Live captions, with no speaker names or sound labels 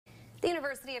The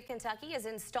University of Kentucky is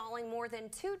installing more than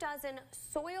 24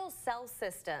 soil cell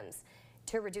systems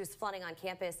to reduce flooding on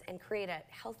campus and create a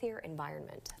healthier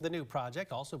environment. The new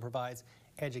project also provides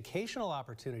educational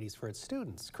opportunities for its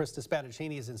students. Krista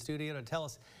Spadaccini is in studio to tell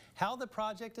us how the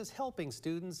project is helping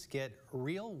students get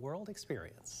real-world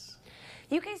experience.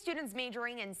 UK students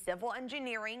majoring in civil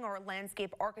engineering or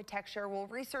landscape architecture will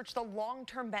research the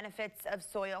long-term benefits of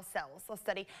soil cells. They'll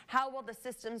study how well the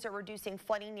systems are reducing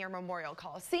flooding near Memorial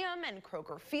Coliseum and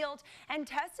Kroger Field and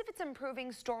test if it's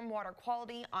improving stormwater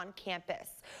quality on campus.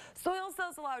 Soil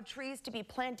cells allow trees to be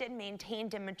planted,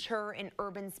 maintained, and mature in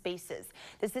urban spaces.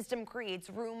 The system creates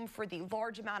room for the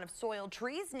large amount of soil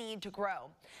trees need to grow.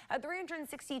 A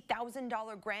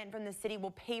 $360,000 grant from the city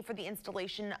will pay for the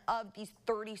installation of these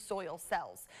 30 soil cells.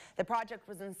 The project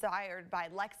was inspired by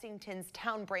Lexington's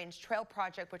Town Branch Trail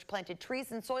Project, which planted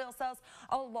trees and soil cells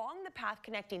along the path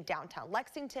connecting downtown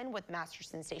Lexington with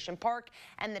Masterson Station Park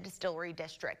and the Distillery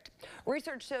District.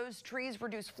 Research shows trees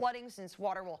reduce flooding since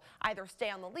water will either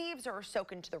stay on the leaves or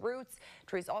soak into the roots.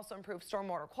 Trees also improve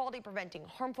stormwater quality, preventing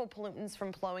harmful pollutants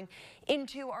from flowing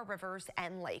into our rivers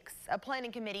and lakes. A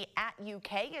planning committee at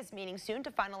UK is meeting soon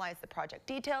to finalize the project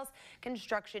details.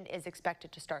 Construction is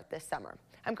expected to start this summer.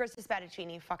 I'm Krista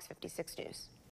Spadaccini, Fox 56 News.